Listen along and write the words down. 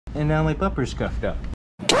and now my bumper's scuffed up.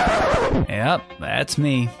 Yep, that's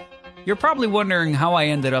me. You're probably wondering how I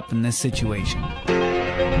ended up in this situation.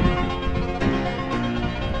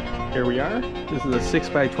 Here we are. This is a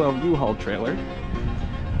 6x12 U-Haul trailer.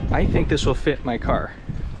 I think this will fit my car.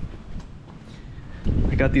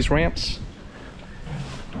 I got these ramps,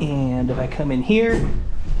 and if I come in here,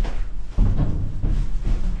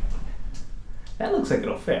 that looks like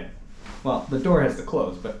it'll fit. Well, the door has to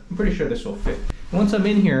close, but I'm pretty sure this will fit. Once I'm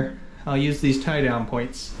in here, I'll use these tie-down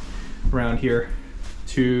points around here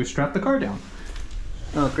to strap the car down.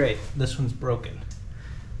 Oh great, this one's broken.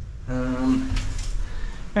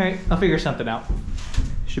 Alright, I'll figure something out.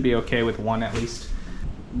 Should be okay with one at least.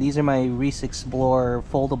 These are my Reese Explorer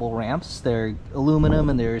foldable ramps. They're aluminum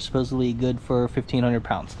and they're supposedly good for 1,500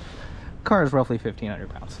 pounds. The car is roughly 1,500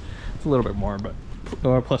 pounds. It's a little bit more, but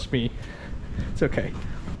plus me. It's okay.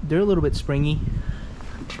 They're a little bit springy.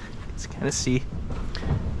 Let's kind of see.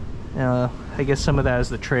 I guess some of that is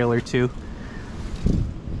the trailer too.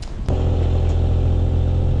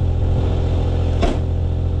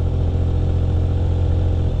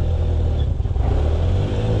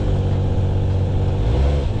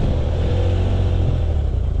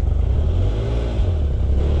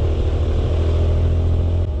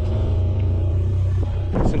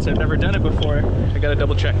 Since I've never done it before, I gotta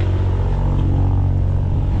double check.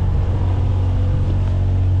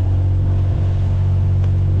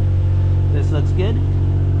 This looks good.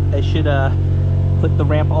 I should put the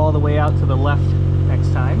ramp all the way out to the left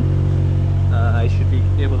next time. I should be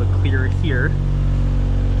able to clear here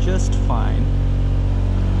just fine.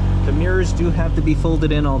 The mirrors do have to be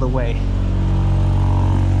folded in all the way.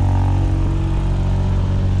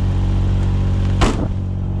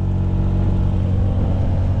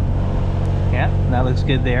 Yeah, that looks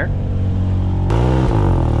good there.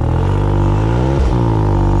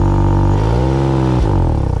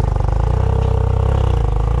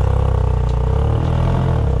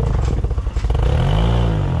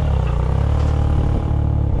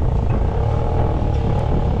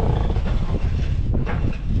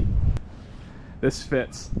 This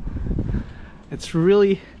fits. It's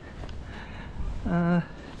really,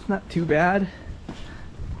 it's not too bad.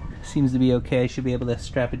 Seems to be okay. I should be able to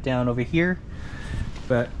strap it down over here,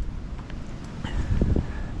 but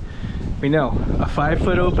we know a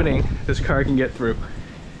 5-foot opening this car can get through.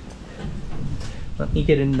 Let me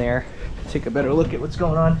get in there, take a better look at what's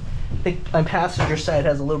going on. I think my passenger side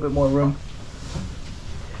has a little bit more room.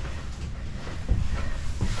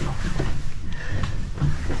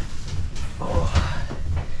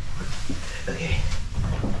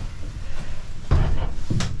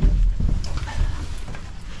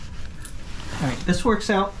 This works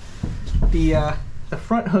out. The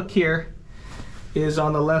front hook here is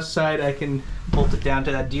on the left side. I can bolt it down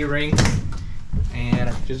to that D-ring and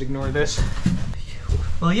I can just ignore this.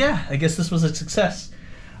 Well, yeah, I guess this was a success.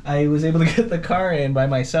 I was able to get the car in by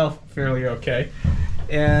myself fairly okay,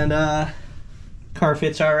 and car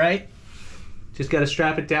fits all right. Just got to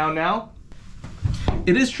strap it down now.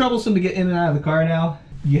 It is troublesome to get in and out of the car now.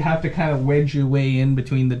 You have to kind of wedge your way in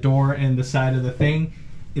between the door and the side of the thing.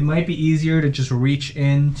 It might be easier to just reach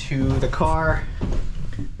into the car,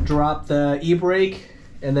 drop the e-brake,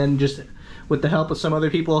 and then just, with the help of some other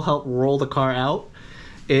people, help roll the car out.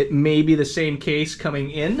 It may be the same case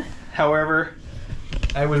coming in. However,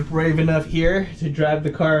 I was brave enough here to drive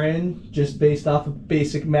the car in just based off of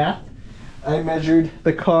basic math. I measured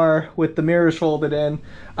the car with the mirrors folded in.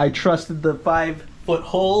 I trusted the 5-foot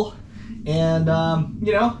hole, and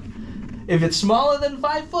you know, if it's smaller than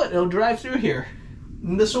 5 foot, it'll drive through here.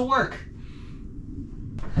 And this will work.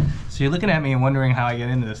 So you're looking at me and wondering how I get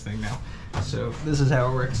into this thing now. So this is how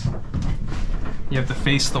it works. You have to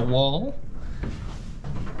face the wall.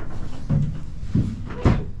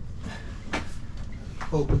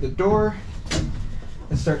 Open the door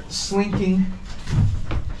and start slinking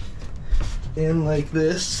in like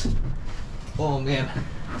this. Oh man.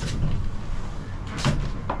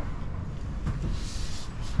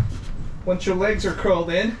 Once your legs are curled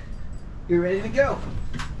in, you're ready to go.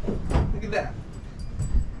 Look at that.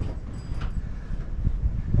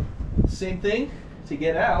 Same thing to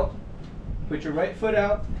get out. Put your right foot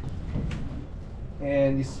out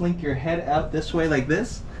and you slink your head out this way like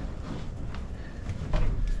this.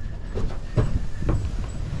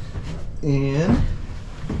 And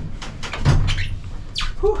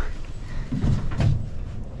whew.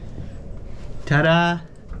 Ta-da!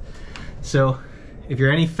 So if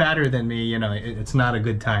you're any fatter than me, you know, it's not a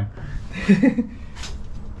good time.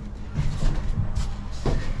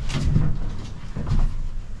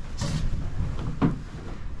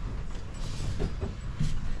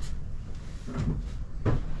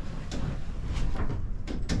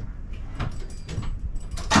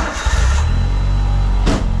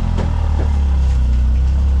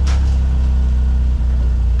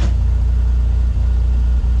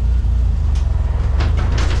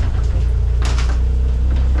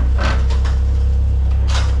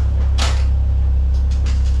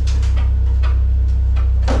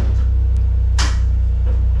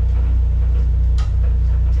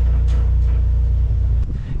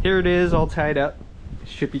 it is, all tied up. It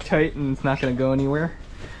should be tight and it's not gonna go anywhere.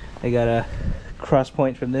 I got a cross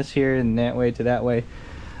point from this here and that way to that way.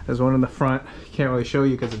 There's one in the front. Can't really show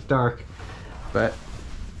you because it's dark, but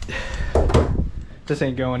this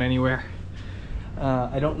ain't going anywhere.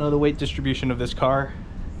 I don't know the weight distribution of this car.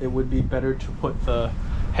 It would be better to put the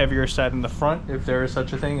heavier side in the front if there is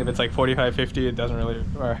such a thing. If it's like 45-50, it doesn't really,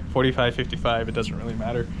 or 45-55, it doesn't really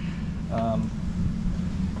matter.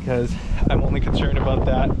 Because I'm only concerned about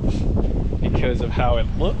that because of how it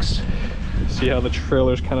looks. See how the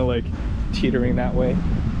trailer's kind of like teetering that way?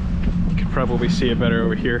 You could probably see it better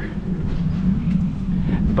over here.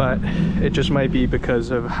 But it just might be because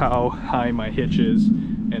of how high my hitch is,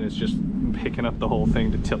 and it's just picking up the whole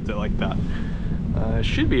thing to tilt it like that. It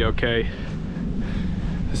should be okay.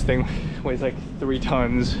 This thing weighs like 3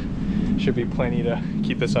 tons. Should be plenty to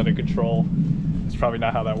keep this under control. It's probably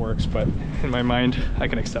not how that works, but in my mind, I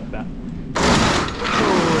can accept that.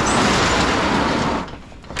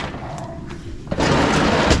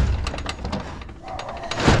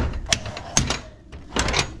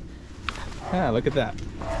 Ah, look at that.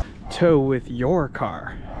 Tow with your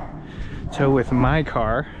car. Tow with my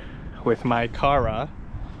car, with my Cara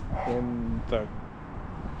in the...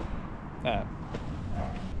 Alright,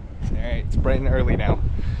 it's bright and early now.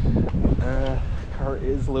 Car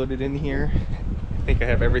is loaded in here. I think I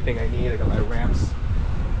have everything I need. I got my ramps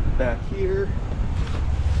back here.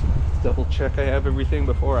 Let's double check I have everything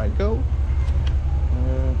before I go.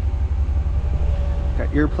 Got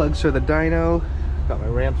earplugs for the dyno. Got my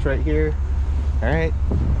ramps right here. Alright,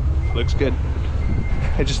 looks good.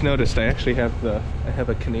 I just noticed I actually have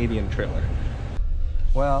a Canadian trailer.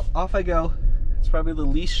 Well, off I go. It's probably the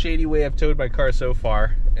least shady way I've towed my car so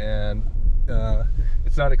far, and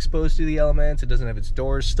it's not exposed to the elements. It doesn't have its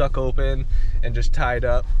doors stuck open and just tied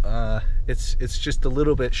up. It's just a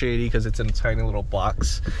little bit shady because it's in a tiny little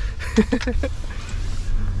box.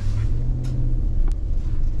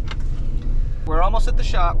 We're almost at the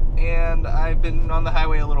shop, and I've been on the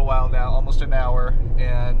highway a little while now, almost an hour,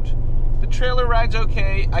 and the trailer ride's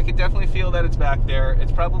okay. I could definitely feel that it's back there.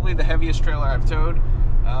 It's probably the heaviest trailer I've towed.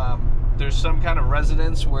 There's some kind of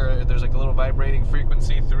resonance where there's like a little vibrating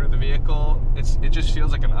frequency through the vehicle. It just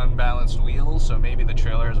feels like an unbalanced wheel, so maybe the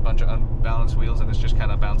trailer has a bunch of unbalanced wheels and it's just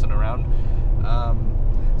kind of bouncing around.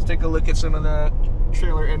 Let's take a look at some of the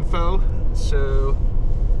trailer info. So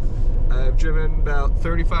I've driven about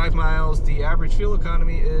 35 miles. The average fuel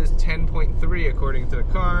economy is 10.3 according to the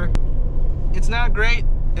car. It's not great.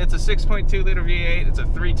 It's a 6.2 liter V8. It's a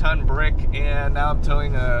 3-ton brick, and now I'm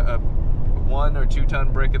towing a 1 or 2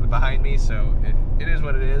 ton brick in the behind me, so it is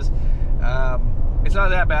what it is. It's not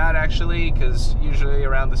that bad actually, because usually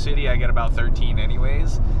around the city I get about 13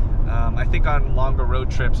 anyways. I think on longer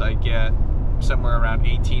road trips I get somewhere around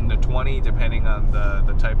 18 to 20 depending on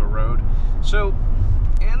the type of road. So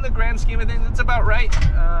in the grand scheme of things, it's about right.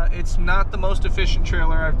 It's not the most efficient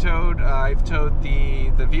trailer I've towed. I've towed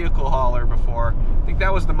the vehicle hauler before. I think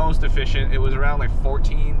that was the most efficient. It was around like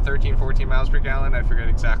 13, 14 miles per gallon. I forget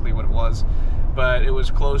exactly what it was, but it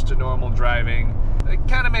was close to normal driving. It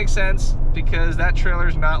kind of makes sense because that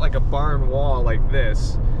trailer's not like a barn wall like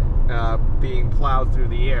this, being plowed through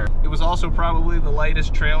the air. It was also probably the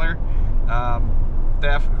lightest trailer.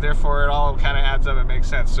 Therefore, it all kind of adds up and makes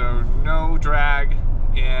sense. So no drag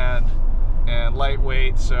and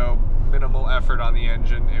lightweight, so minimal effort on the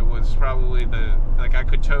engine. It was probably I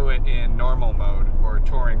could tow it in normal mode, or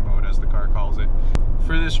touring mode as the car calls it.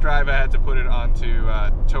 For this drive I had to put it onto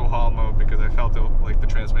tow haul mode because I felt like the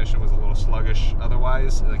transmission was a little sluggish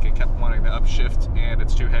otherwise. Like it kept wanting to upshift and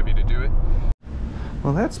it's too heavy to do it.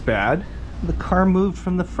 Well, that's bad. The car moved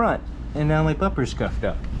from the front and now my bumper's scuffed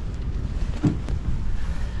up.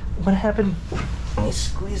 What happened? Let me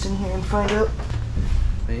squeeze in here and find out.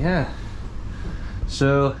 But yeah,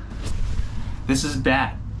 so this is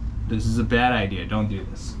bad. This is a bad idea. Don't do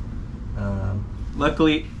this.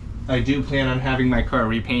 Luckily, I do plan on having my car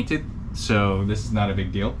repainted, so this is not a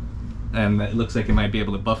big deal. And it looks like it might be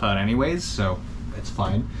able to buff out anyways, so that's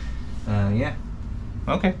fine. Yeah.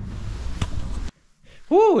 Okay.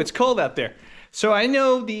 Woo, it's cold out there. So I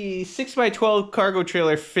know the 6x12 cargo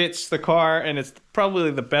trailer fits the car, and it's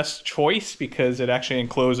probably the best choice because it actually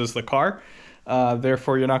encloses the car.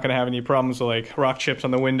 Therefore, you're not going to have any problems with like rock chips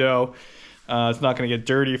on the window. It's not going to get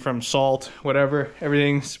dirty from salt, whatever.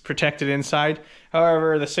 Everything's protected inside.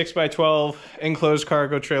 However, the 6x12 enclosed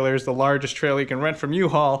cargo trailer is the largest trailer you can rent from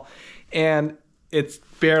U-Haul, and it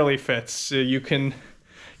barely fits. So you can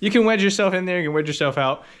wedge yourself in there, you can wedge yourself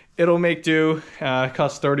out. It'll make do. It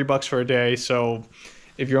costs $30 for a day, so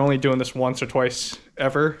if you're only doing this once or twice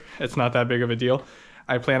ever, it's not that big of a deal.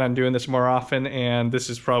 I plan on doing this more often, and this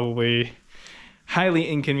is probably highly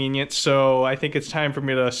inconvenient. So I think it's time for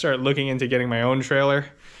me to start looking into getting my own trailer.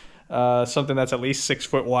 Something that's at least 6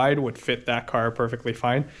 foot wide would fit that car perfectly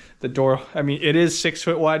fine. The door, I mean, it is 6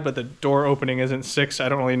 foot wide, but the door opening isn't 6. I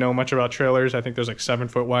don't really know much about trailers. I think there's like 7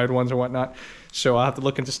 foot wide ones and whatnot. So I'll have to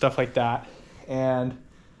look into stuff like that. And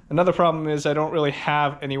another problem is I don't really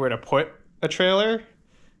have anywhere to put a trailer.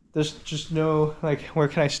 There's just no, like, where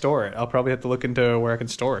can I store it? I'll probably have to look into where I can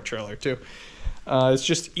store a trailer too. It's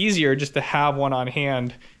just easier just to have one on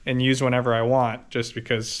hand and use whenever I want, just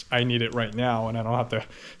because I need it right now and I don't have to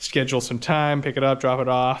schedule some time, pick it up, drop it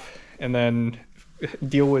off, and then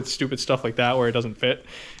deal with stupid stuff like that where it doesn't fit.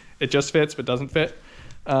 It just fits but doesn't fit.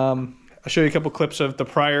 I'll show you a couple clips of the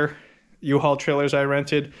prior U-Haul trailers I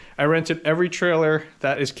rented. I rented every trailer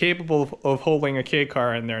that is capable of holding a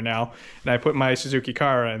K-car in there now, and I put my Suzuki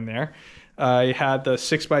Cara in there. I had the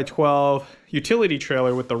 6x12 utility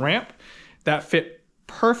trailer with the ramp. That fit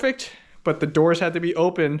perfect, but the doors had to be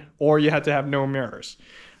open or you had to have no mirrors.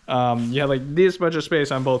 You had like this much of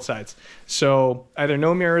space on both sides. So either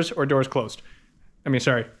no mirrors or doors closed. I mean,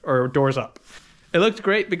 sorry, or doors up. It looked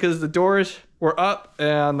great because the doors were up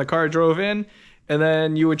and the car drove in, and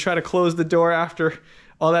then you would try to close the door after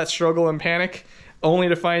all that struggle and panic, only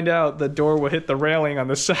to find out the door would hit the railing on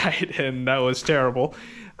the side, and that was terrible.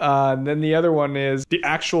 And then the other one is the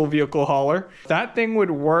actual vehicle hauler. That thing would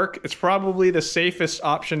work. It's probably the safest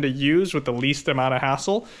option to use with the least amount of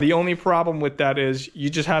hassle. The only problem with that is you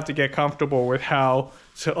just have to get comfortable with how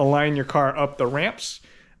to align your car up the ramps.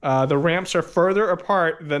 The ramps are further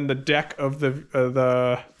apart than the deck of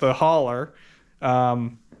the hauler.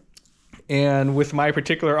 And with my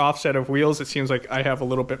particular offset of wheels, it seems like I have a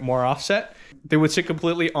little bit more offset. They would sit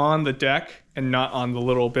completely on the deck and not on the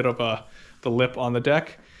little bit of the lip on the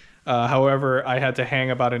deck. However, I had to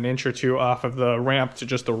hang about an inch or two off of the ramp to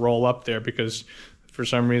just to roll up there because for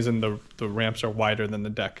some reason the ramps are wider than the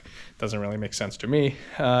deck. Doesn't really make sense to me.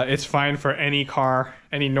 It's fine for any car,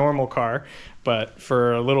 any normal car, but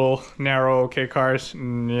for little narrow K cars,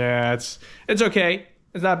 yeah, it's okay.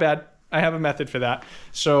 It's not bad. I have a method for that.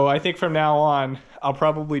 So I think from now on, I'll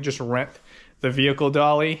probably just rent the vehicle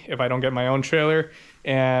dolly if I don't get my own trailer.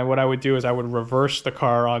 And what I would do is I would reverse the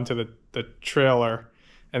car onto the trailer,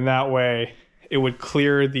 and that way it would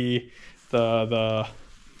clear the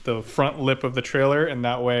front lip of the trailer, and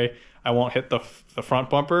that way I won't hit the front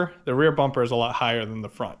bumper. The rear bumper is a lot higher than the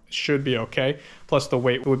front. It should be okay. Plus the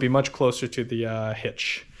weight would be much closer to the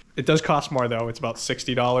hitch. It does cost more though. It's about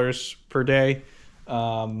 $60 per day.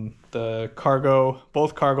 The cargo,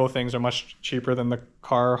 both cargo things are much cheaper than the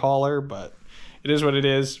car hauler, but it is what it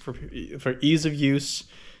is for ease of use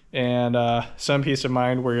and some peace of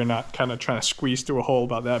mind where you're not kind of trying to squeeze through a hole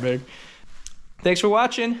about that big. Thanks for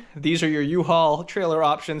watching. These are your U-Haul trailer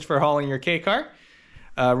options for hauling your K-car.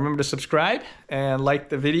 Remember to subscribe and like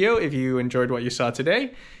the video if you enjoyed what you saw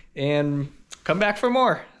today, and come back for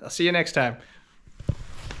more. I'll see you next time.